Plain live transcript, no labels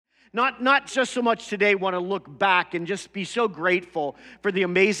Not just so much today want to look back and just be so grateful for the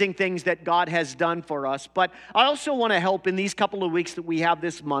amazing things that God has done for us, but I also want to help in these couple of weeks that we have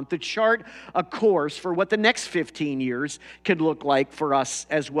this month to chart a course for what the next 15 years could look like for us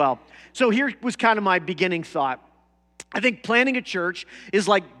as well. So here was kind of my beginning thought. I think planting a church is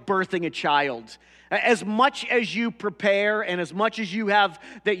like birthing a child. As much as you prepare and as much as you have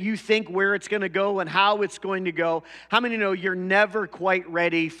that you think where it's going to go and how it's going to go, how many know you're never quite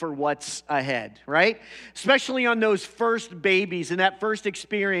ready for what's ahead, right? Especially on those first babies and that first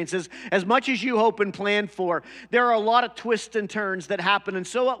experience. As much as you hope and plan for, there are a lot of twists and turns that happen. And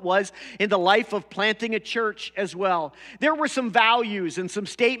so it was in the life of planting a church as well. There were some values and some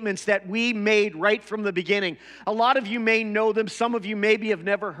statements that we made right from the beginning. A lot of you may know them. Some of you maybe have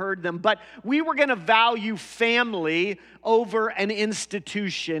never heard them. But we were going to value family over an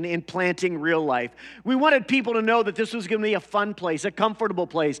institution in planting real life. We wanted people to know that this was going to be a fun place, a comfortable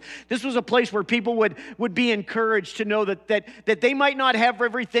place. This was a place where people would be encouraged to know that they might not have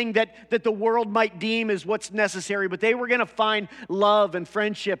everything that the world might deem as what's necessary, but they were going to find love and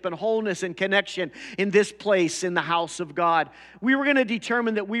friendship and wholeness and connection in this place, in the house of God. We were going to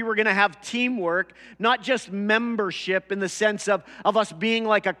determine that we were going to have teamwork, not just membership in the sense of us being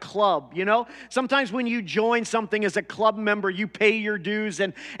like a club, you know? Sometimes when you join something as a club member, you pay your dues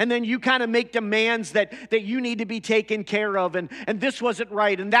and then you kind of make demands that you need to be taken care of and this wasn't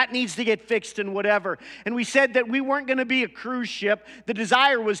right and that needs to get fixed and whatever. And we said that we weren't going to be a cruise ship. The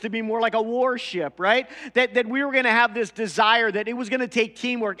desire was to be more like a warship, right? That we were going to have this desire that it was going to take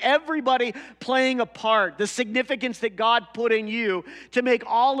teamwork, everybody playing a part, the significance that God put in you to make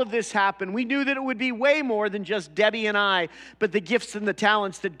all of this happen. We knew that it would be way more than just Debbie and I, but the gifts and the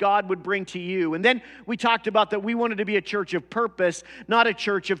talents that God would bring to you. And then we talked about that we wanted to be a church of purpose, not a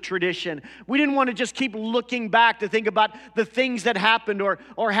church of tradition. We didn't want to just keep looking back to think about the things that happened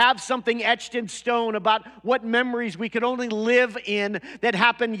or have something etched in stone about what memories we could only live in that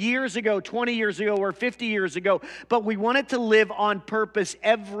happened years ago, 20 years ago, or 50 years ago. But we wanted to live on purpose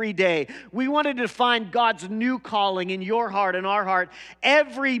every day. We wanted to find God's new calling in your heart and our heart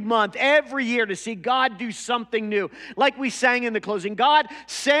every month, every year to see God do something new. Like we sang in the closing, God,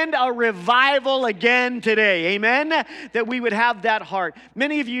 send a revival again today. Amen? That we would have that heart.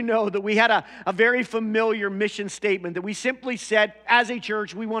 Many of you know that we had a very familiar mission statement that we simply said as a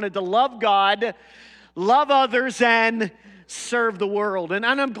church, we wanted to love God, love others, and serve the world. And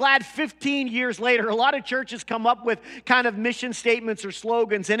I'm glad 15 years later, a lot of churches come up with kind of mission statements or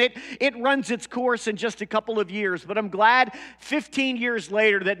slogans, and it runs its course in just a couple of years. But I'm glad 15 years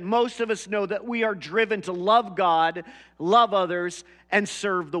later that most of us know that we are driven to love God, love others, and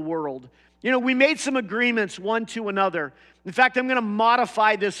serve the world. You know, we made some agreements one to another. In fact, I'm going to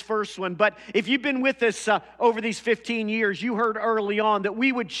modify this first one, but if you've been with us over these 15 years, you heard early on that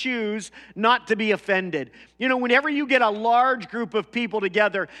we would choose not to be offended. You know, whenever you get a large group of people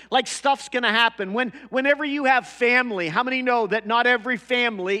together, like stuff's going to happen. Whenever you have family, how many know that not every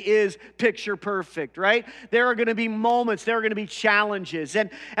family is picture perfect, right? There are going to be moments, there are going to be challenges. And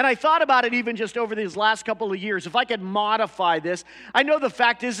I thought about it even just over these last couple of years. If I could modify this, I know the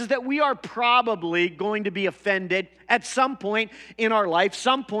fact is that we are probably going to be offended at some point in our life,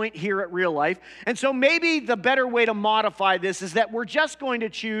 some point here at Real Life. And so maybe the better way to modify this is that we're just going to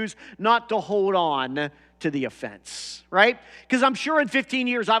choose not to hold on to the offense, right? Because I'm sure in 15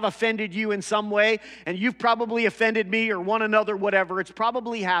 years I've offended you in some way, and you've probably offended me or one another, whatever. It's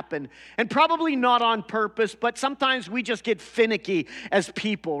probably happened. And probably not on purpose, but sometimes we just get finicky as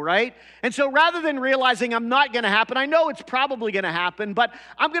people, right? And so rather than realizing I'm not going to happen, I know it's probably going to happen, but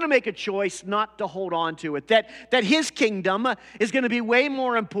I'm going to make a choice not to hold on to it. That His kingdom is going to be way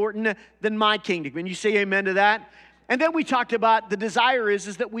more important than my kingdom. And you say amen to that? And then we talked about the desire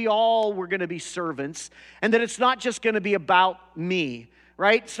is that we all were going to be servants and that it's not just going to be about me,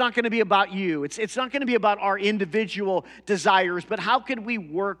 right? It's not going to be about you. It's not going to be about our individual desires, but how could we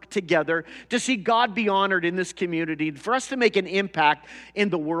work together to see God be honored in this community, for us to make an impact in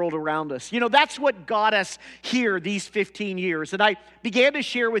the world around us? You know, that's what got us here these 15 years. And I began to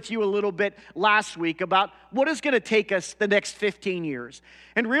share with you a little bit last week about what is going to take us the next 15 years.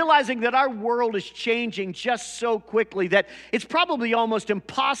 And realizing that our world is changing just so quickly that it's probably almost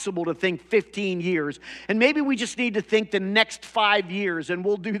impossible to think 15 years. And maybe we just need to think the next 5 years, and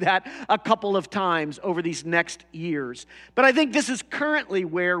we'll do that a couple of times over these next years. But I think this is currently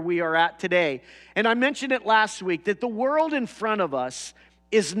where we are at today. And I mentioned it last week, that the world in front of us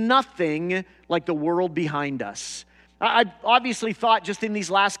is nothing like the world behind us. I obviously thought just in these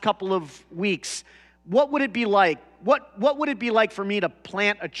last couple of weeks, what would it be like? What would it be like for me to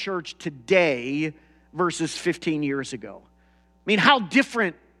plant a church today versus 15 years ago? I mean, how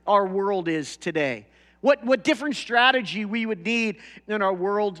different our world is today. What different strategy we would need in our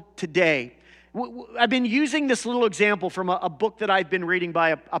world today. I've been using this little example from a book that I've been reading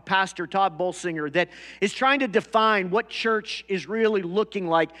by a pastor, Todd Bolsinger, that is trying to define what church is really looking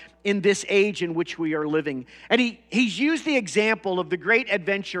like in this age in which we are living. And he's used the example of the great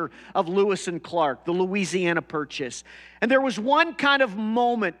adventure of Lewis and Clark, the Louisiana Purchase. And there was one kind of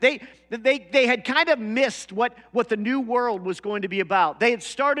moment. They had kind of missed what the new world was going to be about. They had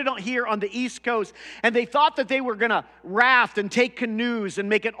started here on the East Coast, and they thought that they were going to raft and take canoes and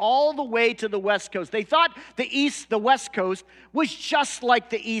make it all the way to the West Coast. They thought the West Coast was just like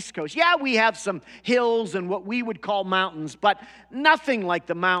the East Coast. Yeah, we have some hills and what we would call mountains, but nothing like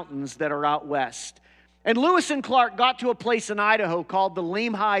the mountains that are out west. And Lewis and Clark got to a place in Idaho called the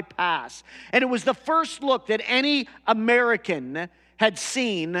Lemhi Pass. And it was the first look that any American had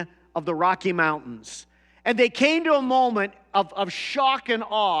seen of the Rocky Mountains. And they came to a moment of shock and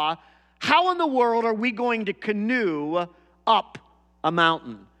awe. How in the world are we going to canoe up a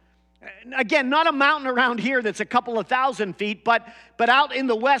mountain? Again, not a mountain around here that's a couple of thousand feet, but out in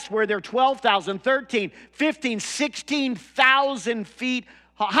the west where they're 12,000, 13, 15, 16,000 feet.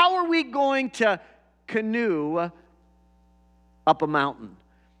 How are we going to canoe up a mountain?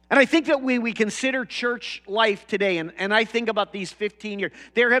 And I think that we consider church life today, and I think about these 15 years.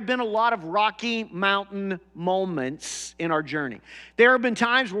 There have been a lot of Rocky Mountain moments in our journey. There have been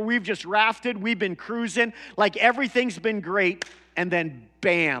times where we've just rafted, we've been cruising, like everything's been great, and then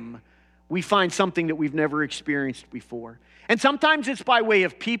bam, we find something that we've never experienced before. And sometimes it's by way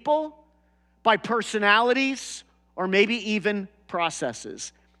of people, by personalities, or maybe even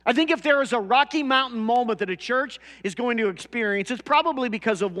processes. I think if there is a Rocky Mountain moment that a church is going to experience, it's probably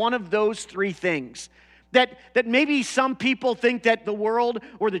because of one of those three things. That maybe some people think that the world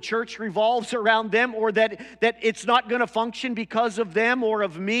or the church revolves around them, or that it's not going to function because of them or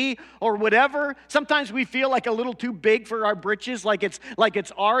of me or whatever. Sometimes we feel like a little too big for our britches, like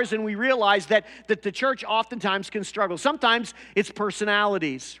it's ours, and we realize that the church oftentimes can struggle. Sometimes it's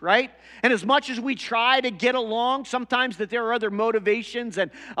personalities, right? And as much as we try to get along, sometimes that there are other motivations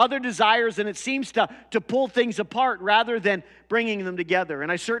and other desires, and it seems to pull things apart rather than bringing them together. And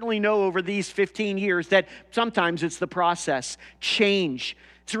I certainly know over these 15 years that sometimes it's the process. Change.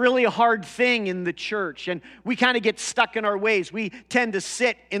 It's really a hard thing in the church, and we kind of get stuck in our ways. We tend to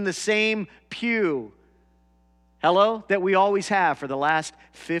sit in the same pew, that we always have for the last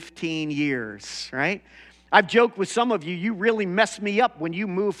 15 years, right? I've joked with some of you, you really mess me up when you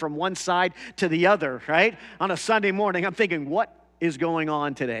move from one side to the other, right? On a Sunday morning, I'm thinking, what is going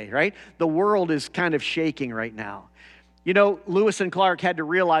on today, right? The world is kind of shaking right now. You know, Lewis and Clark had to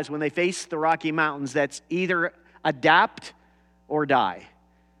realize when they faced the Rocky Mountains that's either adapt or die.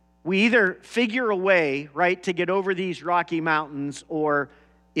 We either figure a way, right, to get over these Rocky Mountains, or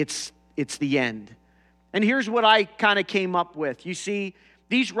it's the end. And here's what I kind of came up with. You see,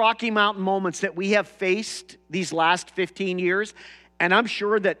 these Rocky Mountain moments that we have faced these last 15 years, and I'm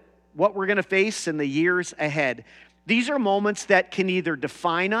sure that what we're going to face in the years ahead, these are moments that can either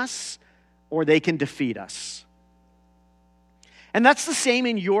define us or they can defeat us. And that's the same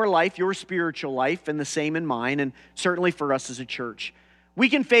in your life, your spiritual life, and the same in mine, and certainly for us as a church. We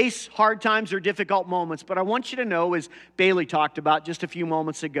can face hard times or difficult moments, but I want you to know, as Bailey talked about just a few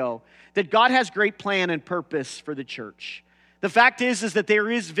moments ago, that God has great plan and purpose for the church. The fact is that there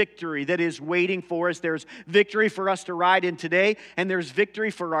is victory that is waiting for us. There's victory for us to ride in today, and there's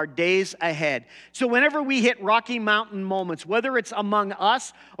victory for our days ahead. So whenever we hit Rocky Mountain moments, whether it's among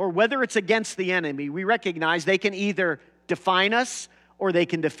us or whether it's against the enemy, we recognize they can either define us or they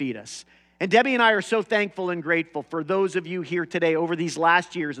can defeat us. And Debbie and I are so thankful and grateful for those of you here today over these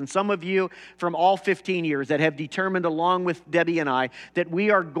last years, and some of you from all 15 years that have determined, along with Debbie and I, that we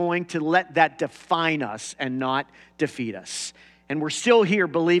are going to let that define us and not defeat us. And we're still here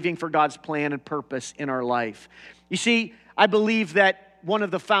believing for God's plan and purpose in our life. You see, I believe that one of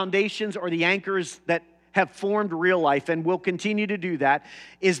the foundations or the anchors that have formed real life and will continue to do that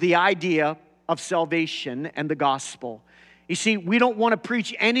is the idea of salvation and the gospel. You see, we don't want to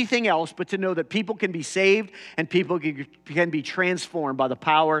preach anything else but to know that people can be saved and people can be transformed by the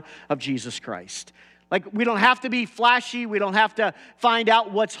power of Jesus Christ. Like, we don't have to be flashy. We don't have to find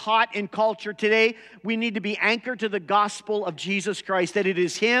out what's hot in culture today. We need to be anchored to the gospel of Jesus Christ, that it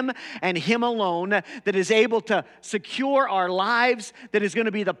is Him and Him alone that is able to secure our lives, that is going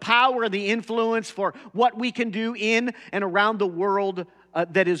to be the power and the influence for what we can do in and around the world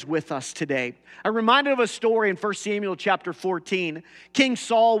that is with us today. I'm reminded of a story in 1 Samuel chapter 14. King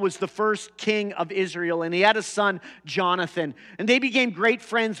Saul was the first king of Israel, and he had a son, Jonathan. And they became great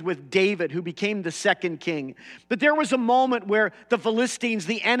friends with David, who became the second king. But there was a moment where the Philistines,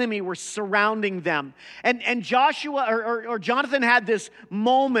 the enemy, were surrounding them. And Jonathan had this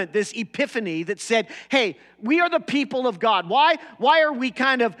moment, this epiphany that said, hey, we are the people of God. Why are we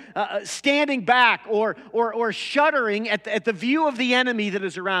kind of standing back or shuddering at the view of the enemy that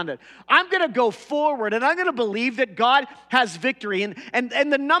is around it? I'm going to go forward, and I'm going to believe that God has victory. And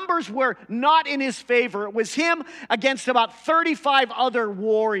the numbers were not in his favor. It was him against about 35 other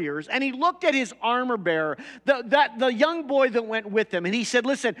warriors. And he looked at his armor bearer, the young boy that went with him, and he said,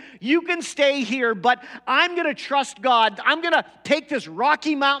 listen, you can stay here, but I'm going to trust God. I'm going to take this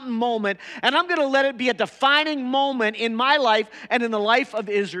Rocky Mountain moment, and I'm going to let it be a defining moment in my life and in the life of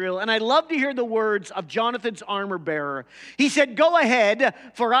Israel. And I love to hear the words of Jonathan's armor bearer. He said, go ahead,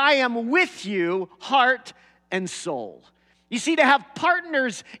 for I am with you, heart and soul. You see, to have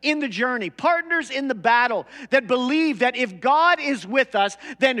partners in the journey, partners in the battle that believe that if God is with us,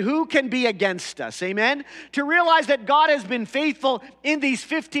 then who can be against us? Amen? To realize that God has been faithful in these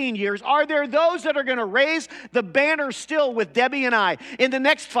 15 years. Are there those that are going to raise the banner still with Debbie and I in the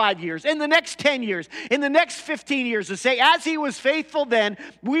next 5 years, in the next 10 years, in the next 15 years to say, as he was faithful then,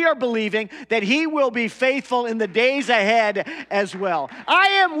 we are believing that he will be faithful in the days ahead as well. I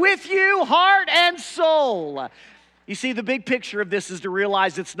am with you, heart and soul. You see, the big picture of this is to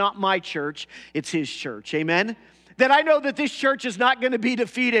realize it's not my church, it's his church. Amen? That I know that this church is not going to be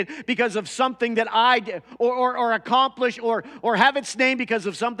defeated because of something that I did or accomplish or have its name because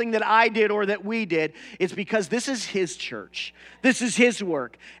of something that I did or that we did. It's because this is his church. This is his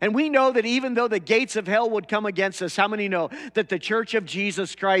work. And we know that even though the gates of hell would come against us, how many know that the church of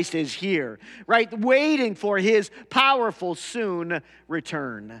Jesus Christ is here, right? Waiting for his powerful soon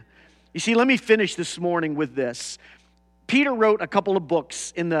return. You see, let me finish this morning with this. Peter wrote a couple of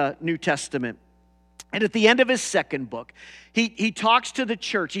books in the New Testament. And at the end of his second book, he talks to the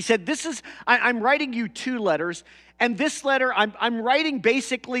church. He said, I'm writing you 2 letters. And this letter, I'm writing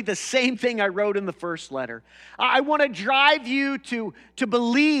basically the same thing I wrote in the first letter. I want to drive you to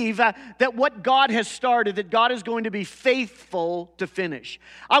believe that what God has started, that God is going to be faithful to finish.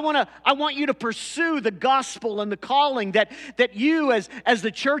 I want you to pursue the gospel and the calling that you as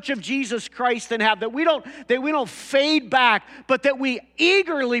the church of Jesus Christ then have, that we don't fade back, but that we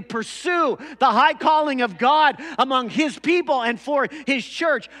eagerly pursue the high calling of God among his people and for his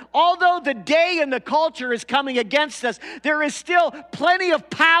church. Although the day and the culture is coming against us, there is still plenty of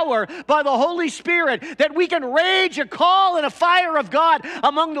power by the Holy Spirit that we can rage a call and a fire of God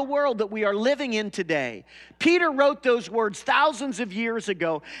among the world that we are living in today. Peter wrote those words thousands of years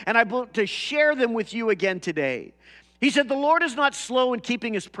ago, and I want to share them with you again today. He said, the Lord is not slow in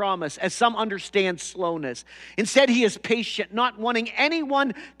keeping his promise, as some understand slowness. Instead, he is patient, not wanting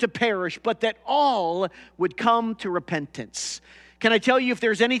anyone to perish, but that all would come to repentance. Can I tell you, if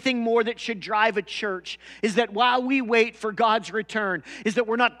there's anything more that should drive a church, is that while we wait for God's return, is that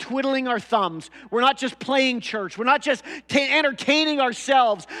we're not twiddling our thumbs. We're not just playing church. We're not just entertaining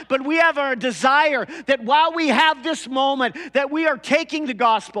ourselves, but we have our desire that while we have this moment, that we are taking the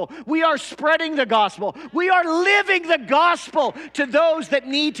gospel. We are spreading the gospel. We are living the gospel to those that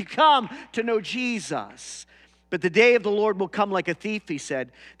need to come to know Jesus. But the day of the Lord will come like a thief, he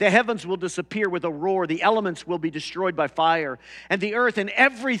said. The heavens will disappear with a roar. The elements will be destroyed by fire. And the earth and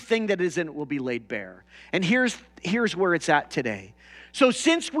everything that is in it will be laid bare. And here's where it's at today. So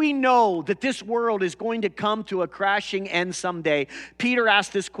since we know that this world is going to come to a crashing end someday, Peter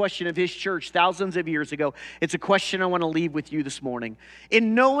asked this question of his church thousands of years ago. It's a question I want to leave with you this morning.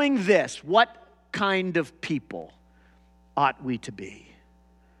 In knowing this, what kind of people ought we to be?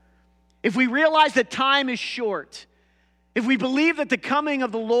 If we realize that time is short, if we believe that the coming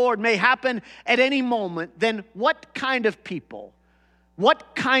of the Lord may happen at any moment, then what kind of people,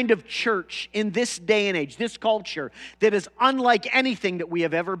 what kind of church in this day and age, this culture that is unlike anything that we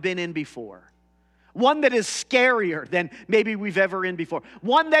have ever been in before? One that is scarier than maybe we've ever been before.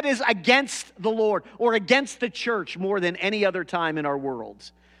 One that is against the Lord or against the church more than any other time in our world.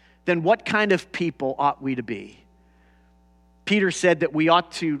 Then what kind of people ought we to be? Peter said that we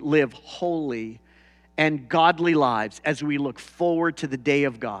ought to live holy and godly lives as we look forward to the day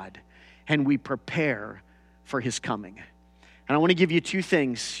of God and we prepare for his coming. And I want to give you 2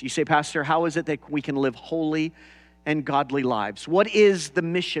 things. You say, Pastor, how is it that we can live holy and godly lives? What is the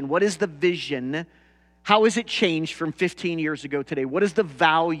mission? What is the vision? How has it changed from 15 years ago today? What is the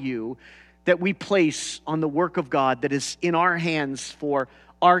value that we place on the work of God that is in our hands for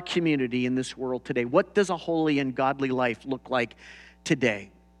our community in this world today? What does a holy and godly life look like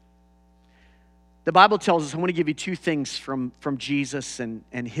today. The Bible tells us, I want to give you two things from Jesus and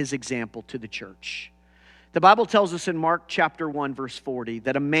his example to the church. The Bible tells us in Mark chapter 1, verse 40,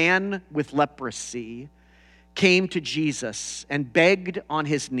 that a man with leprosy came to Jesus and begged on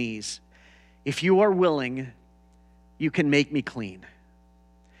his knees, "If you are willing, you can make me clean."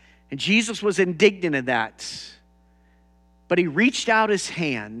 And Jesus was indignant at that, but he reached out his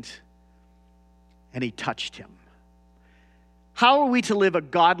hand and he touched him. How are we to live a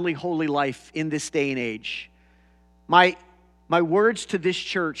godly, holy life in this day and age? My words to this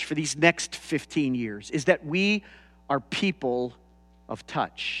church for these next 15 years is that we are people of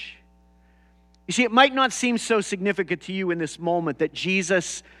touch. You see, it might not seem so significant to you in this moment that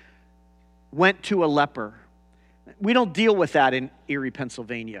Jesus went to a leper. We don't deal with that in Erie,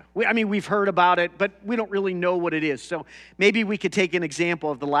 Pennsylvania. We've heard about it, but we don't really know what it is. So maybe we could take an example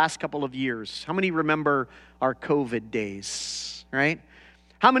of the last couple of years. How many remember our COVID days, right?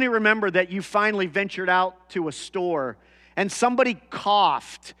 How many remember that you finally ventured out to a store and somebody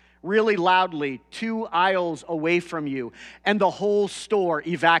coughed really loudly 2 aisles away from you and the whole store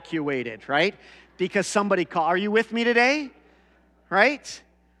evacuated, right? Because somebody coughed. Are you with me today? Right?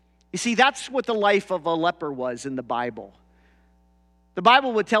 You see, that's what the life of a leper was in the Bible. The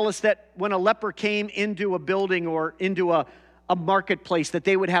Bible would tell us that when a leper came into a building or into a marketplace, that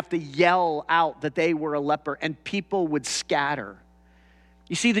they would have to yell out that they were a leper and people would scatter.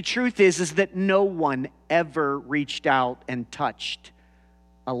 You see, the truth is that no one ever reached out and touched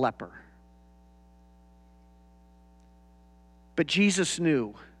a leper. But Jesus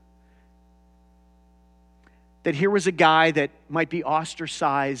knew that here was a guy that might be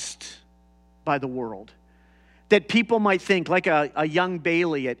ostracized by the world. That people might think, like a young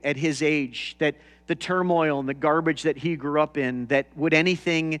Bailey at his age, that the turmoil and the garbage that he grew up in, that would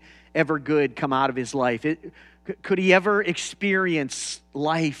anything ever good come out of his life? Could he ever experience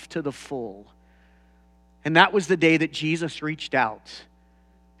life to the full? And that was the day that Jesus reached out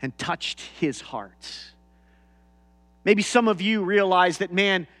and touched his heart. Maybe some of you realize that,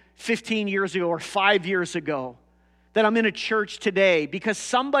 15 years ago or 5 years ago, that I'm in a church today because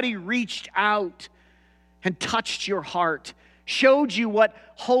somebody reached out and touched your heart, showed you what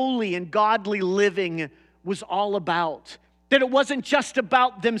holy and godly living was all about. That it wasn't just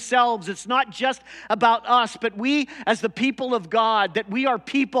about themselves. It's not just about us, but we as the people of God, that we are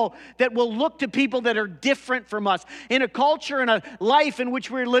people that will look to people that are different from us. In a culture and a life in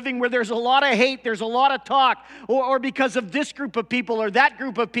which we're living where there's a lot of hate, there's a lot of talk, or because of this group of people or that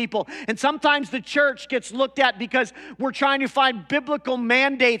group of people. And sometimes the church gets looked at because we're trying to find biblical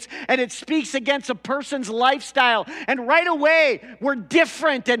mandates and it speaks against a person's lifestyle. And right away, we're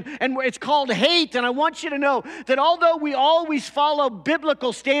different and it's called hate. And I want you to know that although we always follow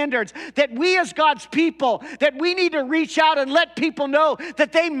biblical standards, that we as God's people, that we need to reach out and let people know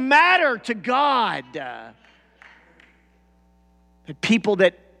that they matter to God. That people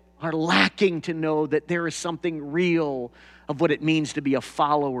that are lacking to know that there is something real of what it means to be a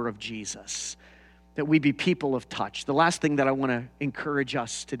follower of Jesus, that we be people of touch. The last thing that I want to encourage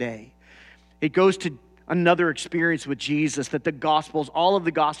us today, it goes to another experience with Jesus that the Gospels, all of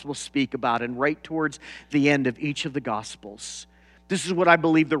the Gospels speak about, and right towards the end of each of the Gospels. This is what I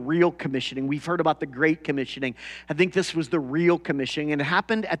believe the real commissioning. We've heard about the Great Commissioning. I think this was the real commissioning, and it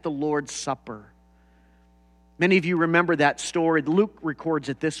happened at the Lord's Supper. Many of you remember that story. Luke records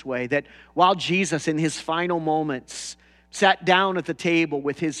it this way, that while Jesus in his final moments sat down at the table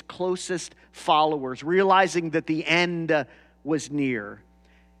with his closest followers, realizing that the end was near,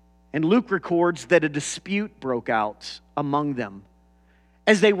 and Luke records that a dispute broke out among them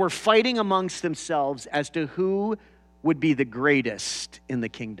as they were fighting amongst themselves as to who would be the greatest in the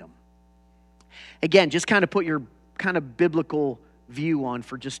kingdom. Again, just kind of put your kind of biblical view on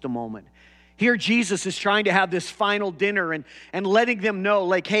for just a moment. Here Jesus is trying to have this final dinner and letting them know,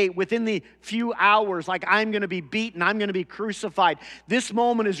 like, hey, within the few hours, like, I'm going to be beaten, I'm going to be crucified. This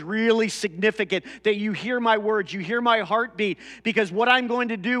moment is really significant that you hear my words, you hear my heartbeat, because what I'm going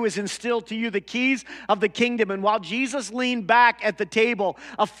to do is instill to you the keys of the kingdom. And while Jesus leaned back at the table,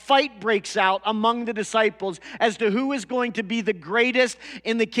 a fight breaks out among the disciples as to who is going to be the greatest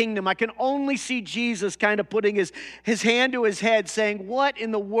in the kingdom. I can only see Jesus kind of putting his hand to his head saying, what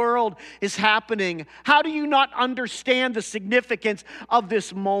in the world is happening? How do you not understand the significance of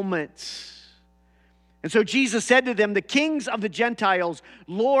this moment? And so Jesus said to them, the kings of the Gentiles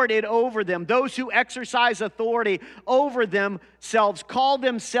lord it over them. Those who exercise authority over themselves call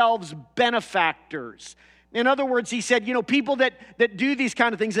themselves benefactors. In other words, he said, people that do these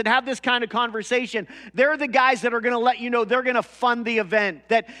kind of things, that have this kind of conversation, they're the guys that are going to let you know they're going to fund the event,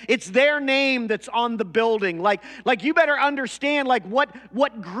 that it's their name that's on the building. Like you better understand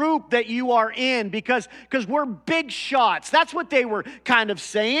what group that you are in, because we're big shots. That's what they were kind of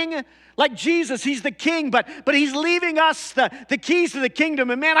saying. Like Jesus, he's the king, but he's leaving us the keys to the kingdom.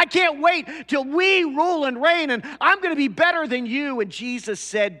 And man, I can't wait till we rule and reign, and I'm going to be better than you. And Jesus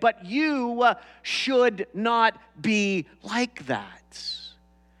said, but you should not be like that.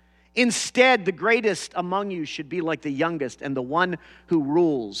 Instead, the greatest among you should be like the youngest, and the one who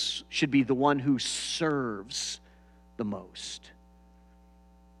rules should be the one who serves the most.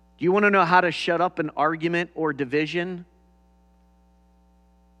 Do you want to know how to shut up an argument or division?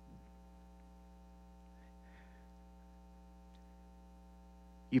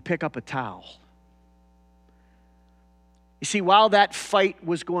 You pick up a towel. You see, while that fight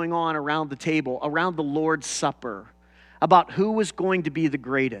was going on around the table, around the Lord's Supper, about who was going to be the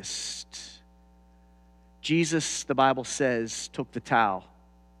greatest, Jesus, the Bible says, took the towel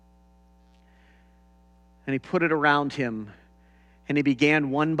and he put it around him, and he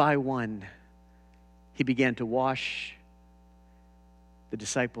began one by one, he began to wash the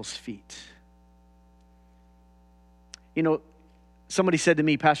disciples' feet. Somebody said to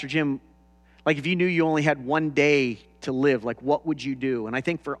me, Pastor Jim, like if you knew you only had one day to live, like what would you do? And I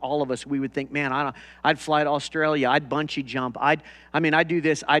think for all of us, we would think, man, I'd fly to Australia, I'd bungee jump, I'd do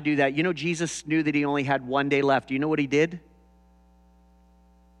this, I'd do that. Jesus knew that he only had one day left. Do you know what he did?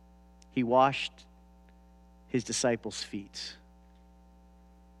 He washed his disciples' feet.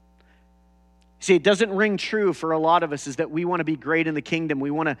 See, it doesn't ring true for a lot of us is that we want to be great in the kingdom.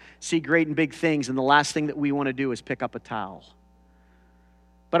 We want to see great and big things, and the last thing that we want to do is pick up a towel.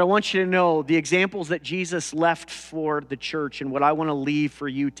 But I want you to know the examples that Jesus left for the church, and what I want to leave for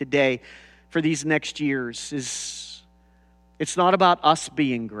you today for these next years is, it's not about us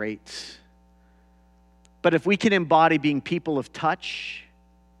being great, but if we can embody being people of touch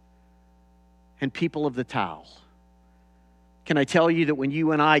and people of the towel. Can I tell you that when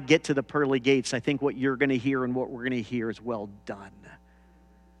you and I get to the pearly gates, I think what you're going to hear and what we're going to hear is, well done,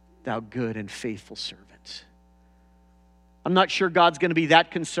 thou good and faithful servant. I'm not sure God's going to be that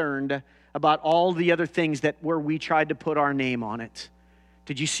concerned about all the other things where we tried to put our name on it.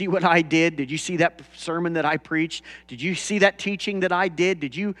 Did you see what I did? Did you see that sermon that I preached? Did you see that teaching that I did?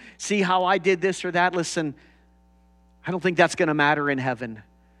 Did you see how I did this or that? Listen, I don't think that's going to matter in heaven.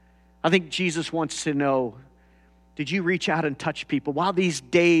 I think Jesus wants to know, did you reach out and touch people? While these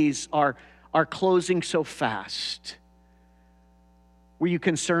days are closing so fast, were you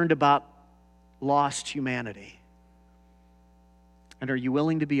concerned about lost humanity? And are you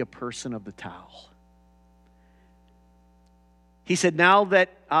willing to be a person of the towel? He said, now that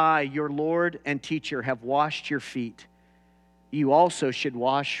I, your Lord and teacher, have washed your feet, you also should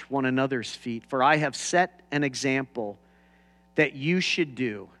wash one another's feet. For I have set an example that you should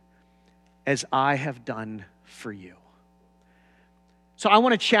do as I have done for you. So I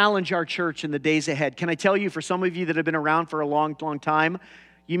want to challenge our church in the days ahead. Can I tell you, for some of you that have been around for a long, long time,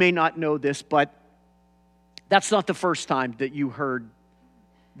 you may not know this, but that's not the first time that you heard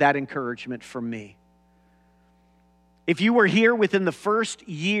that encouragement from me. If you were here within the first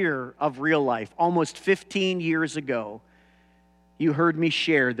year of real life, almost 15 years ago, you heard me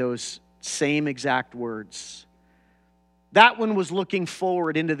share those same exact words. That one was looking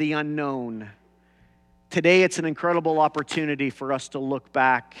forward into the unknown. Today, it's an incredible opportunity for us to look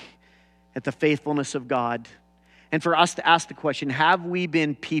back at the faithfulness of God and for us to ask the question, have we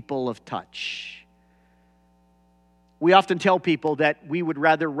been people of touch? We often tell people that we would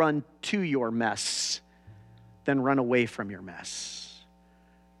rather run to your mess than run away from your mess.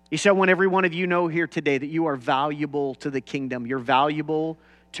 You said, I want every one of you know here today that you are valuable to the kingdom. You're valuable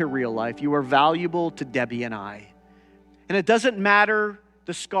to real life. You are valuable to Debbie and I. And it doesn't matter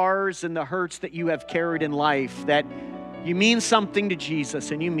the scars and the hurts that you have carried in life, that you mean something to Jesus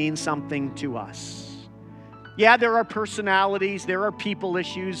and you mean something to us. Yeah, there are personalities, there are people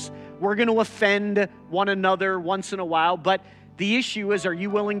issues. We're going to offend one another once in a while, but the issue is, are you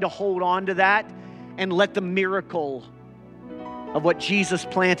willing to hold on to that and let the miracle of what Jesus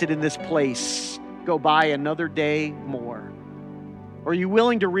planted in this place go by another day more? Or are you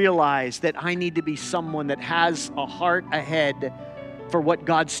willing to realize that I need to be someone that has a heart ahead for what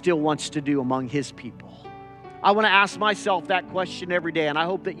God still wants to do among His people? I want to ask myself that question every day, and I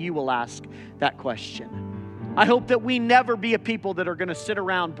hope that you will ask that question. I hope that we never be a people that are going to sit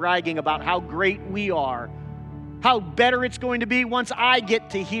around bragging about how great we are, how better it's going to be once I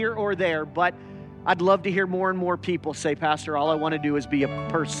get to here or there. But I'd love to hear more and more people say, Pastor, all I want to do is be a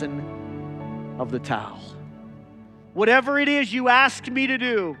person of the towel. Whatever it is you ask me to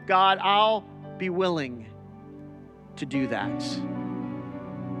do, God, I'll be willing to do that.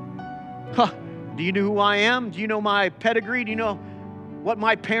 Do you know who I am? Do you know my pedigree? Do you know what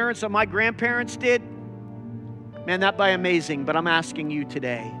my parents or my grandparents did? Man, that'd be amazing, but I'm asking you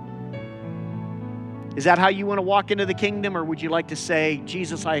today. Is that how you want to walk into the kingdom? Or would you like to say,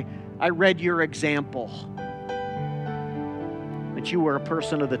 Jesus, I read your example, that you were a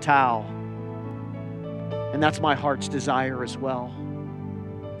person of the towel. And that's my heart's desire as well.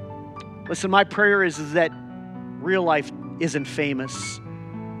 Listen, my prayer is that real life isn't famous.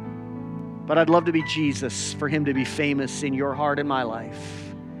 But I'd love to be Jesus, for him to be famous in your heart and my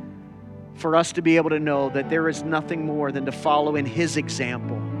life. For us to be able to know that there is nothing more than to follow in his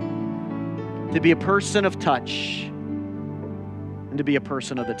example. To be a person of touch and to be a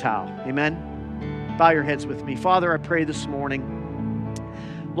person of the towel. Amen? Bow your heads with me. Father, I pray this morning,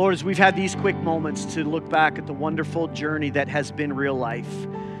 Lord, as we've had these quick moments to look back at the wonderful journey that has been real life.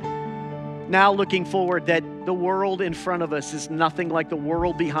 Now looking forward, that the world in front of us is nothing like the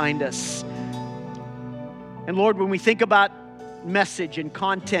world behind us. And Lord, when we think about message and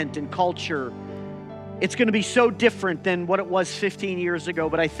content and culture, it's going to be so different than what it was 15 years ago.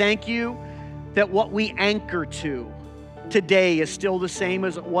 But I thank you that what we anchor to today is still the same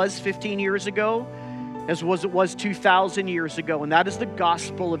as it was 15 years ago, as it was 2,000 years ago. And that is the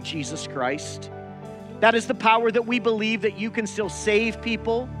gospel of Jesus Christ. That is the power that we believe that you can still save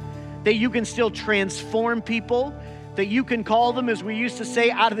people, that you can still transform people, that you can call them, as we used to say,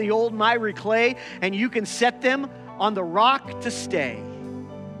 out of the old miry clay, and you can set them on the rock to stay.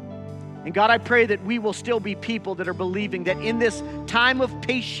 And God, I pray that we will still be people that are believing that in this time of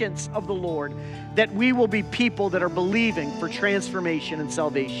patience of the Lord, that we will be people that are believing for transformation and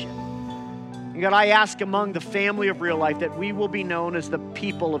salvation. And God, I ask among the family of Real Life that we will be known as the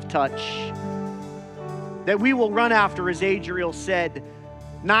people of touch. That we will run after, as Adriel said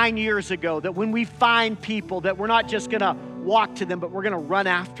 9 years ago, that when we find people, that we're not just going to walk to them, but we're going to run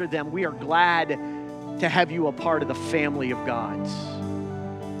after them. We are glad to have you a part of the family of God.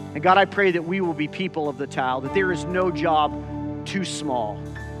 And God, I pray that we will be people of the towel, that there is no job too small.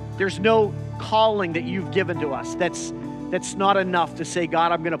 There's no calling that you've given to us that's not enough to say,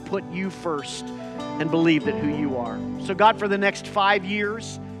 God, I'm going to put you first and believe that who you are. So God, for the next 5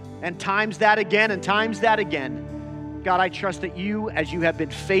 years, and times that again, and times that again, God, I trust that you, as you have been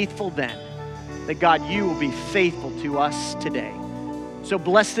faithful then, that God, you will be faithful to us today. So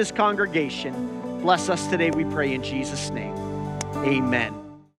bless this congregation. Bless us today, we pray in Jesus' name. Amen.